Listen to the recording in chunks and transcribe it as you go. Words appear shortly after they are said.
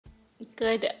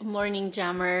Good morning,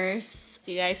 jammers. As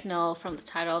you guys know from the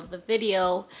title of the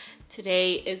video,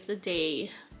 today is the day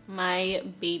my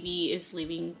baby is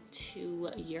leaving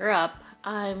to Europe.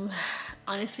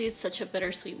 Honestly, it's such a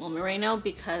bittersweet moment right now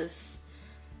because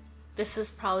this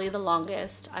is probably the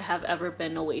longest I have ever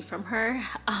been away from her.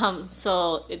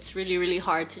 So it's really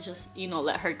hard to just,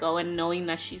 let her go, and knowing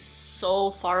that she's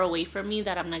so far away from me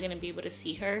that I'm not gonna be able to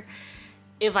see her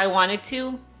if I wanted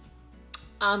to.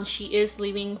 She is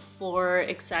leaving for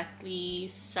exactly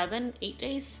 7-8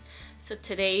 days. So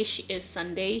today is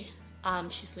Sunday.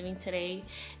 She's leaving today,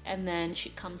 and then she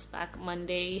comes back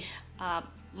Monday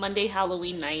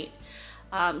Halloween night.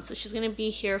 So she's gonna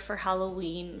be here for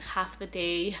Halloween half the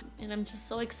day, and I'm just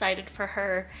so excited for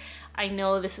her. I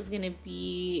know this is gonna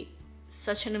be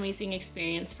such an amazing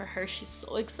experience for her. She's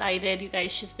so excited, you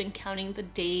guys. She's been counting the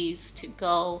days to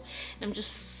go, and I'm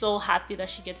just so happy that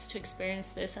she gets to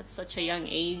experience this at such a young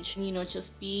age.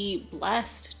 Just be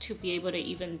blessed to be able to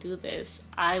even do this.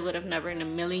 I would have never in a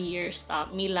million years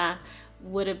thought Mila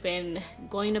would have been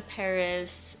going to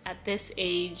Paris at this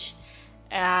age,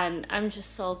 and I'm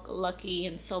just so lucky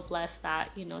and so blessed that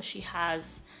she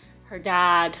has her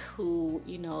dad who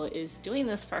is doing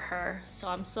this for her. So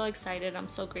I'm so excited. I'm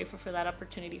so grateful for that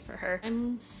opportunity for her.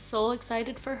 I'm so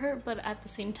excited for her, but at the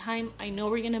same time I know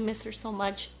we're gonna miss her so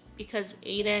much, because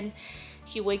Aiden,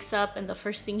 he wakes up and the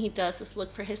first thing he does is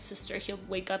look for his sister. He'll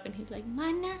wake up and he's like,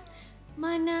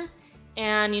 Mana,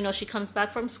 and she comes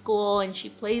back from school and she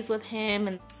plays with him,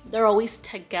 and they're always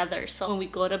together. So when we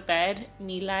go to bed,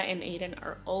 Mila and Aiden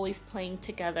are always playing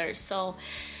together. So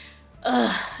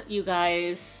you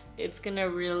guys, it's gonna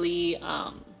really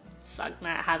suck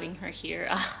not having her here.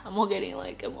 I'm all getting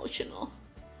like emotional.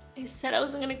 I said I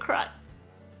wasn't gonna cry.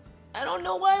 I don't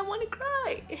know why I want to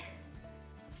cry.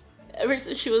 Ever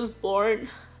since she was born,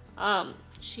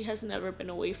 she has never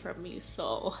been away from me.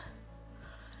 So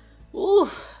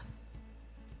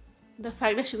the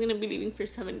fact that she's gonna be leaving for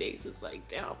 7 days is like,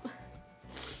 damn.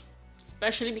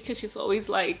 Especially because she's always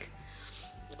like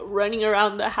running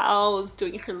around the house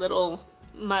doing her little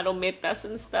marometas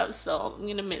and stuff. So I'm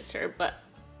gonna miss her, but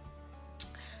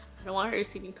I don't want her to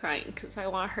see me crying, because I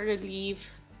want her to leave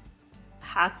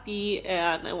happy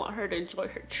and I want her to enjoy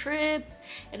her trip.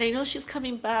 And I know she's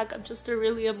coming back. I'm just a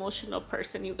really emotional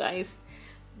person, you guys,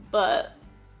 but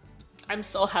I'm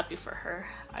so happy for her.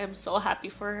 I'm so happy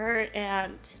for her,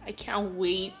 and I can't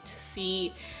wait to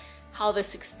see how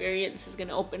this experience is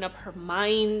gonna open up her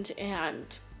mind,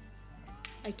 and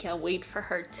I can't wait for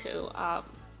her to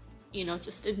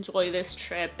just enjoy this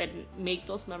trip and make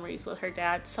those memories with her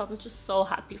dad. So I'm just so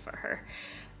happy for her.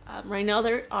 Right now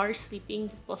they are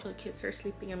sleeping. Both of the kids are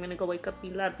sleeping. I'm gonna go wake up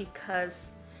Mila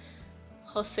because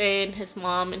Jose and his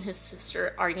mom and his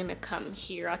sister are gonna come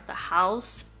here at the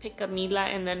house, pick up Mila,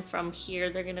 and then from here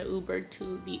they're gonna Uber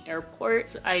to the airport.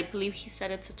 So I believe he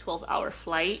said it's a 12-hour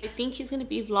flight. I think he's gonna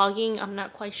be vlogging, I'm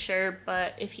not quite sure,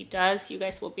 but if he does, you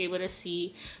guys will be able to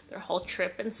see their whole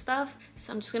trip and stuff.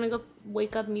 So I'm just gonna go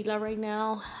wake up Mila right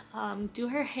now, do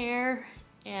her hair,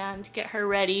 and get her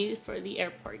ready for the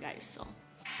airport, guys. So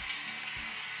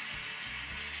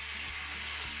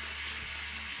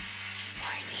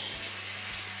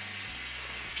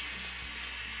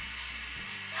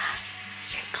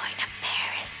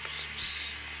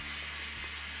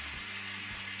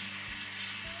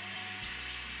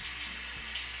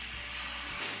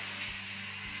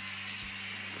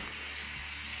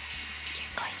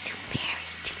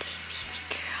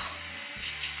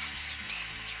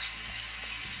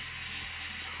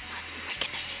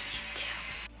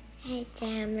Hi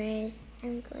Jammers,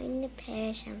 I'm going to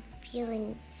Paris. I'm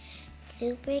feeling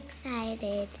super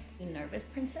excited. you nervous,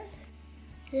 princess?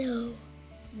 No.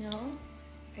 No?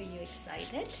 Are you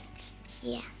excited?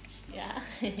 Yeah. Yeah?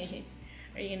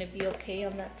 Are you gonna be okay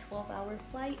on that 12-hour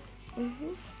flight?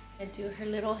 Mm-hmm. I do her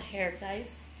little hair,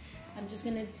 guys. I'm just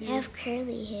gonna do... I have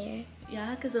curly hair.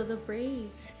 Yeah, because of the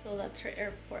braids. So that's her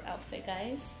airport outfit,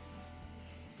 guys.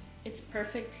 It's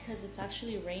perfect because it's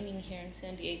actually raining here in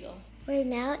San Diego. We're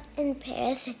now in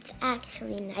Paris. It's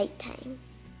actually nighttime.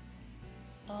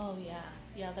 Oh yeah.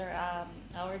 Yeah, there are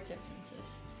hour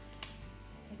differences.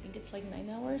 I think it's like 9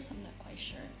 hours. I'm not quite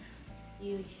sure.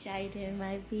 You excited,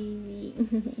 my baby?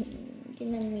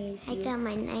 Gonna miss you. I got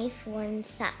my nice warm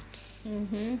socks.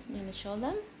 You gonna show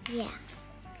them? Yeah.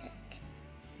 Look.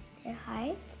 They're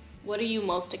hearts. What are you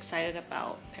most excited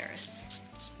about Paris?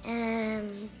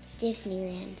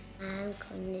 Disneyland. I'm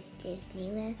going to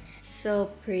Disneyland.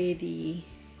 So pretty.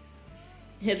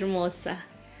 Hermosa.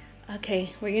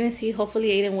 Okay, we're gonna see. Hopefully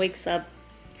Aiden wakes up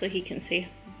so he can say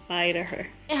bye to her.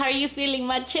 How are you feeling,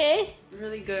 Mache?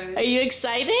 Really good. Are you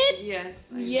excited? Yes.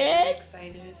 I'm yes.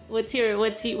 excited.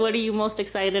 What are you most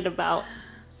excited about?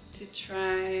 To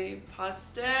try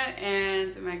pasta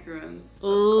and macaroons.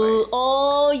 Ooh,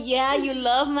 oh yeah, you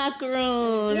love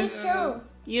macaroons. Me too.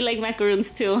 You like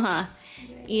macaroons too, huh?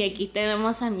 Y aquí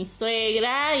tenemos a mi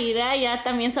suegra, mira, ya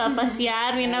también se va a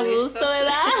pasear bien a gusto,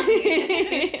 ¿verdad?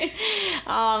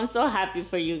 Oh, I'm so happy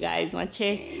for you guys,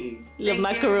 Mache. The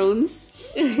macaroons.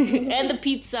 And the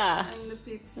pizza. And the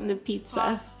pizza. And the pizza.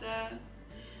 Pasta.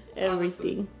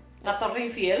 Everything. La Torre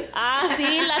Infiel. Ah,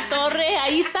 sí, la torre.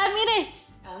 Ahí está, mire.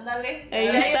 Ándale. Ahí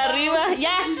está arriba.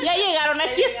 Ya llegaron.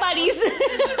 Aquí es París.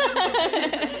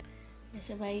 Ya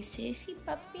se va a ir Ceci,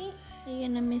 papi. You're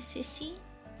gonna miss Ceci.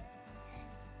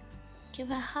 Give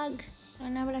a hug.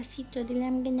 Un abracito. Dile,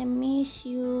 I'm gonna miss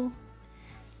you.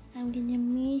 I'm gonna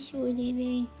miss you,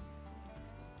 dile.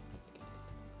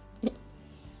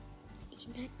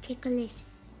 Not ticklish.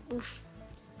 Oof.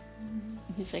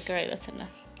 He's like, alright, that's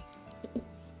enough.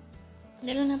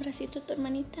 Dale un abracito a tu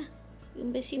hermanita. Y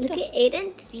un besito. Look at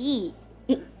Aiden's feet.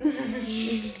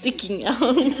 It's sticking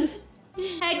out.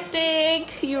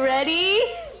 Hectic. You ready?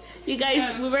 You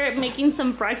guys, we were making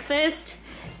some breakfast.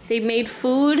 They made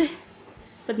food.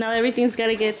 But now everything's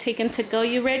gotta get taken to go.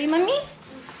 You ready, mommy?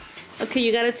 Okay,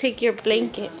 you gotta take your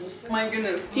blanket. My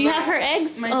goodness. Do you have her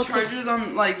eggs? My Okay. charger's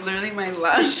on, like, literally my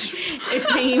lash.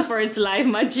 It's hanging for its life,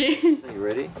 Machi. Are you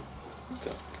ready?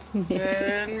 Go.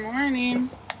 Good morning.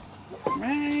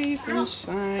 Rise and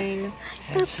shine.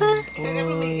 Handsome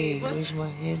boy. Where's my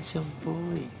handsome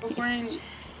boy? We're wearing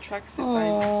tracksuit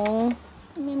vibes. Oh,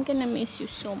 I'm gonna miss you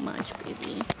so much,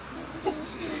 baby.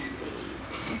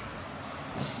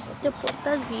 Te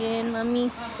portas bien,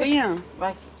 mami. Yeah.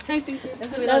 Bye. Hey, thank you.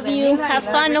 Love you. Have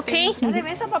fun, okay? Dale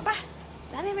beso, papá.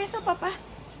 Dale beso, papá.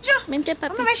 Yo. Vente,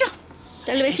 papi. Dame beso.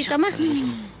 Dale besito, mamá.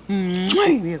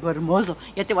 Ay, viejo hermoso.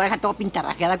 Ya te voy a dejar todo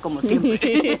pintarrajeada como siempre.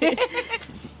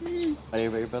 Are you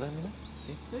ready, brother? Mila?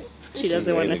 See? She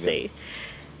doesn't want to say.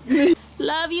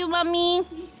 Love you, mommy.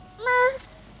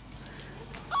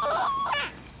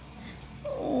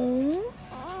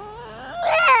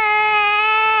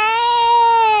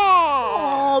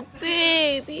 Oh,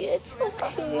 baby, it's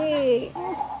okay.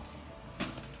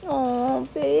 Oh,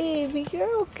 baby,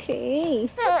 you're okay.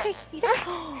 It's okay.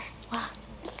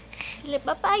 Dile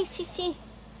bye-bye, Sisi.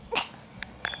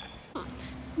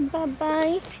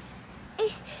 Bye-bye.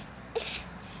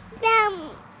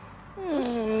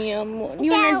 Mi amor.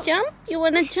 You wanna jump? You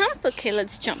wanna jump? Okay,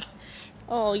 let's jump.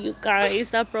 Oh, you guys,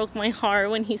 that broke my heart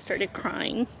when he started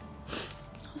crying.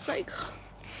 I was like,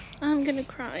 I'm gonna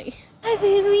cry. Hi,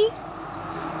 baby.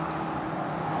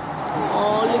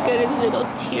 Oh, look at his little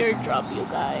teardrop, you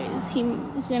guys.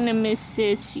 He's gonna miss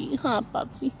Sissy, huh,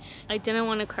 puppy? I didn't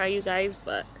want to cry, you guys,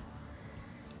 but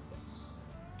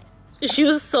she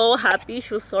was so happy.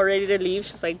 She was so ready to leave.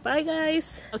 She's like, bye,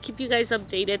 guys. I'll keep you guys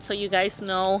updated so you guys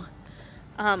know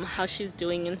how she's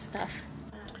doing and stuff.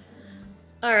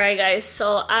 Alright guys,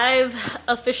 so I've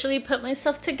officially put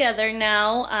myself together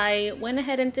now. I went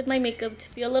ahead and did my makeup to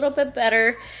feel a little bit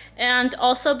better, and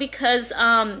also because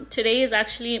today is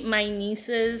actually my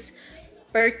niece's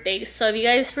birthday. So if you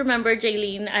guys remember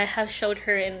Jaylene, I have showed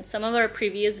her in some of our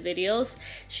previous videos.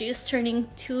 She is turning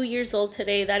 2 years old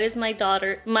today. That is my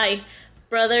daughter, my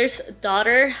brother's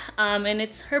daughter, and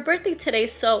it's her birthday today.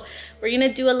 So we're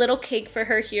gonna do a little cake for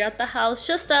her here at the house,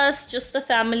 just us, just the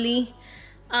family.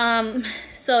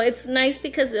 So it's nice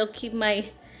because it'll keep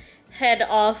my head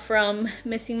off from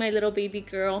missing my little baby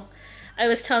girl. I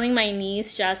was telling my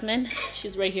niece Jasmine,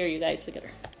 she's right here, you guys, look at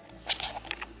her.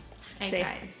 Hey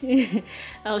guys.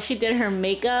 Oh, she did her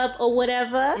makeup or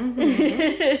whatever.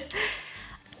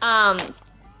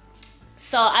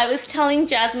 So I was telling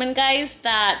Jasmine, guys,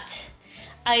 that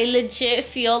I legit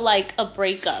feel like a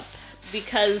breakup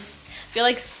because I feel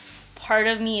like part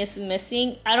of me is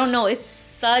missing. I don't know, it's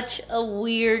such a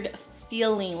weird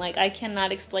feeling. Like, I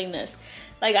cannot explain this.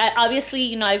 Like, I obviously,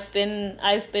 you know, I've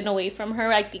been away from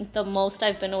her. I think the most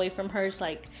I've been away from her is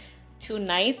like 2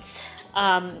 nights.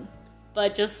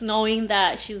 But just knowing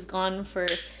that she's gone for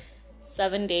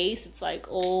 7 days, it's like,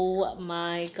 oh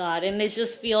my God. And it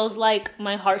just feels like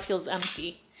my heart feels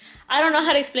empty. I don't know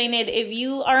how to explain it. If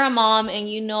you are a mom and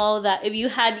you know that if you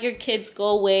had your kids go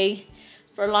away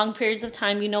for long periods of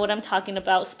time, you know what I'm talking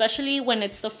about, especially when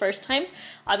it's the first time.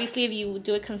 Obviously, if you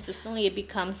do it consistently, it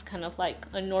becomes kind of like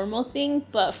a normal thing.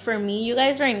 But for me, you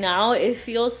guys, right now, it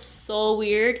feels so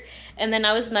weird. And then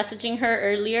I was messaging her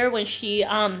earlier when she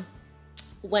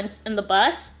went on the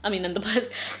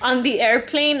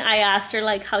airplane. I asked her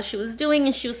like how she was doing,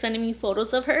 and she was sending me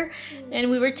photos of her,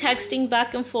 and we were texting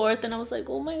back and forth, and I was like,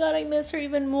 oh my God, I miss her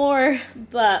even more.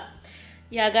 But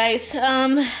yeah, guys,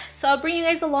 so I'll bring you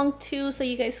guys along too so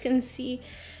you guys can see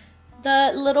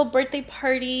the little birthday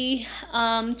party.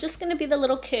 Just gonna be the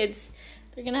little kids.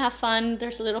 They're gonna have fun.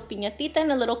 There's a little piñatita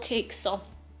and a little cake, so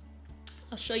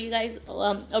I'll show you guys.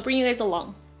 I'll bring you guys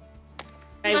along.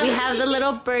 All right, we have the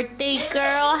little birthday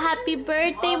girl. Happy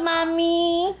birthday,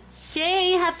 mommy.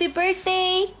 Jay, happy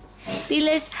birthday.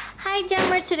 Diles, hi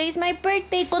Jammer, today's my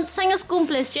birthday. ¿Cuántos años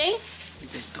cumples, Jay?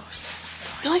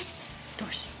 Dos.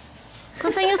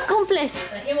 ¿Cuántos años cumples?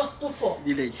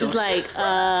 She's like,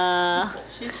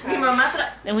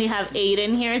 Then we have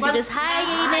Aiden here. Diles, hi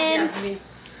Aiden.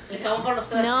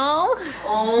 No?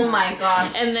 Oh my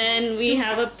gosh. And then we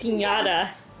have a piñata.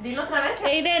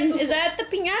 Aiden, is that the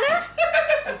piñata?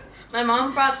 My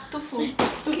mom brought tofu.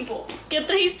 ¿Qué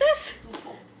trajiste?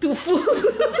 Tofu.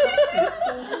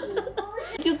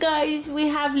 You guys, we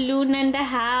have Luna in the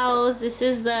house. This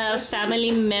is the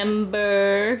family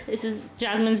member. This is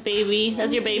Jasmine's baby.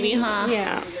 That's your baby, huh?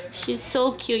 Yeah. She's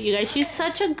so cute, you guys. She's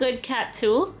such a good cat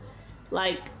too.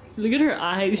 Like, look at her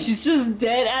eyes. She's just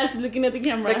dead ass looking at the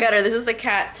camera. Look at her. This is the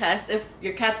cat test. If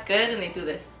your cat's good and they do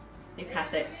this, they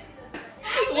pass it.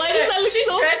 Why does that look She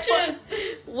so stretches.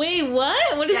 fun? Wait,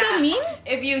 what? What does that mean?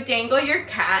 If you dangle your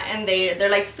cat and they're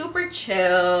like super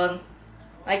chill,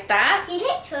 like that. She's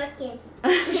like twerking.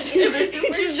 They're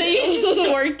super She's chill.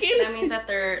 twerking. That means that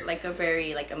they're like a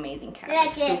very like amazing cat. Like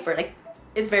Like, this. super like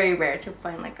it's very rare to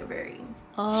find like a very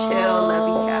chill,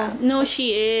 loving cat. No,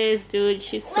 she is, dude.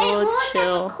 She's so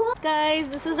chill. Guys,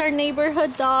 this is our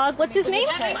neighborhood dog. What's his name?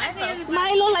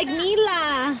 Milo, like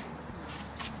Mila.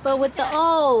 But with the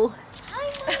O.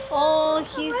 Oh,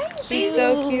 he's cute. He's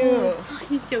so cute.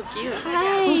 He's so cute.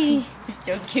 Hi. He's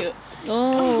so cute.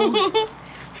 Oh.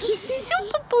 He's so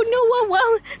popo. No,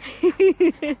 wow.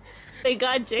 They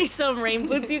got Jay some rain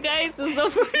boots, you guys. This is the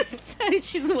first time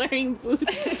she's wearing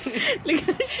boots. Look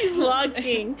how she's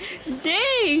walking.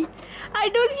 Jay, are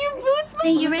those your boots?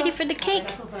 Hey, you ready for the cake?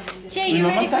 Jay, you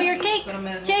ready for your cake?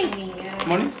 Jay,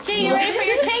 you ready for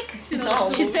your cake?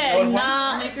 She said,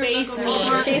 nah, face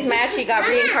me. She's mad she got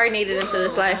reincarnated into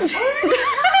this life.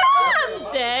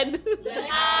 I'm dead.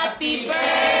 Happy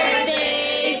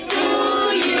birthday to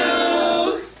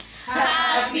you.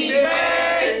 Happy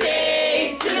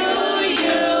birthday to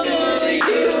you.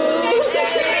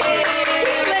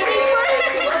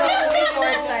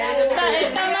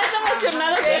 Está más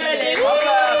emocionado que la de...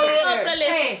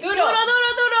 Sóplale. Duro.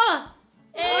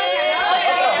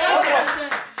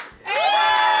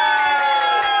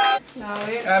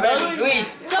 A ver, Luis.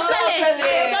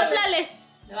 Sóplale.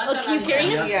 Oh, keep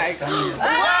hearing it? Yeah, I got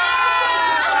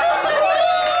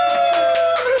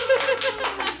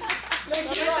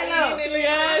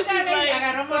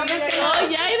Oh,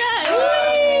 yeah, you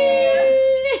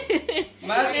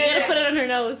gotta put it on her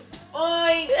nose.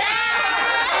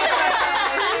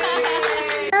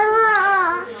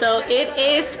 So it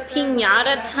is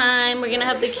piñata time. We're gonna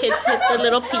have the kids hit the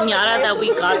little piñata that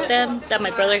we got them, that my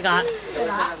brother got.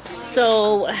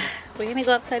 So we're gonna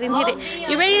go outside and hit it.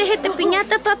 You ready to hit the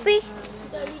piñata, puppy?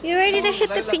 You ready to hit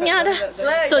the piñata?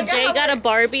 So Jay got a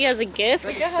Barbie as a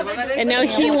gift, and now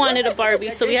he wanted a Barbie.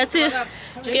 So we had to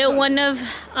get one of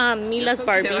Mila's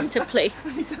Barbies to play.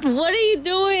 What are you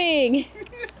doing?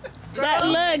 That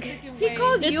look. He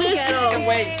called you.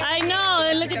 I know.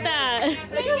 And look at that.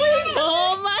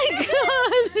 Oh my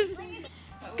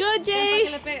God. Go, Jay.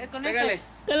 Con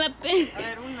la pe.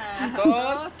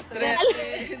 Dos, tres.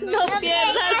 No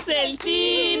pierdas el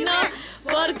tino,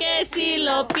 porque si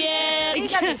lo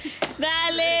pierdes,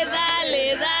 dale,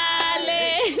 dale,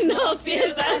 dale. No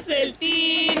pierdas el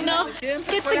tino. Get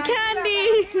the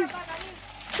candy.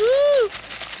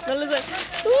 No lo sé.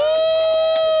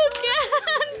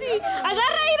 Candy.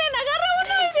 Agarra, Aiden, agarra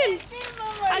uno, Aiden.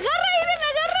 Agarra, Aiden,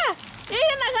 agarra.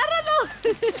 Aiden, agárralo.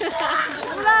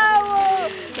 ¡Bravo!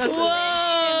 ¡Wow!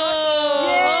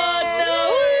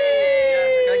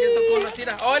 Cada quien tocó una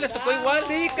cira. Oh, les tocó igual.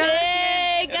 Sí,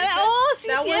 Oh, sí,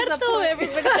 cierto.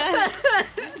 Everybody got...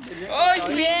 ¡Ay!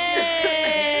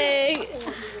 Yay!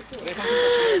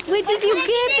 What did you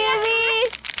get, baby?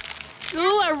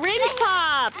 Ooh, a ring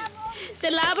pop. ¿Te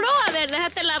la abro? A ver,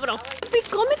 déjate la abro. Papi,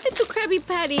 cómete tu Krabby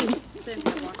Patty.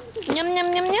 Ñam,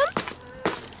 ñam, ñam, ñam.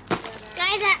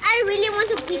 Guys, I really want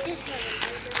to beat this.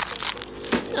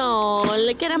 Oh,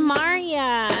 look at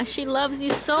Amaria. She loves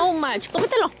you so much.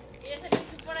 Cómetelo.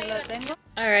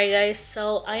 Alright guys,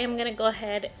 so I am gonna go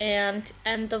ahead and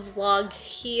end the vlog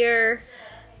here.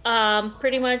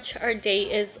 Pretty much our day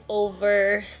is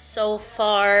over so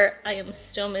far. I am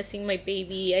still missing my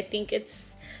baby. I think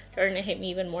it's starting to hit me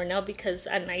even more now because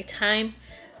at nighttime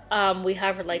we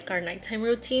have like our nighttime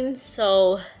routine,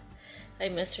 so I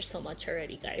miss her so much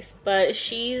already, guys. But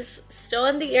she's still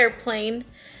on the airplane.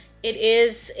 It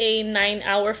is a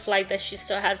 9-hour flight that she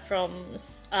still had from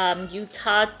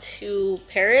Utah to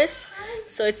Paris.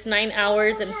 So it's 9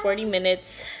 hours and 40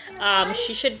 minutes.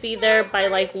 She should be there by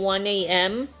like 1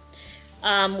 a.m.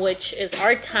 Which is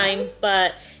our time,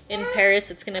 but in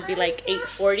Paris it's gonna be like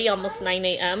 8:40, almost 9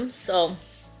 a.m. So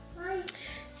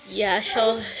yeah,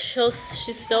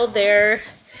 she's still there.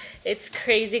 It's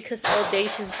crazy because all day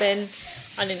she's been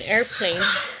on an airplane,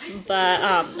 but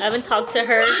I haven't talked to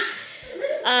her.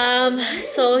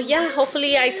 So yeah,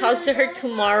 hopefully I talk to her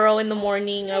tomorrow in the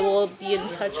morning. I will be in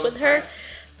touch with her.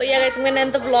 But yeah, guys, I'm gonna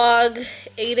end the vlog.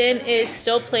 Aiden is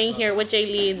still playing here with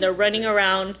Jaylene. They're running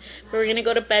around. We're gonna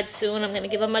go to bed soon. I'm gonna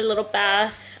give him a little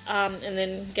bath and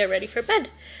then get ready for bed.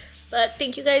 But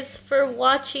thank you guys for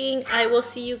watching. I will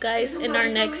see you guys in our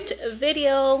next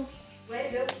video.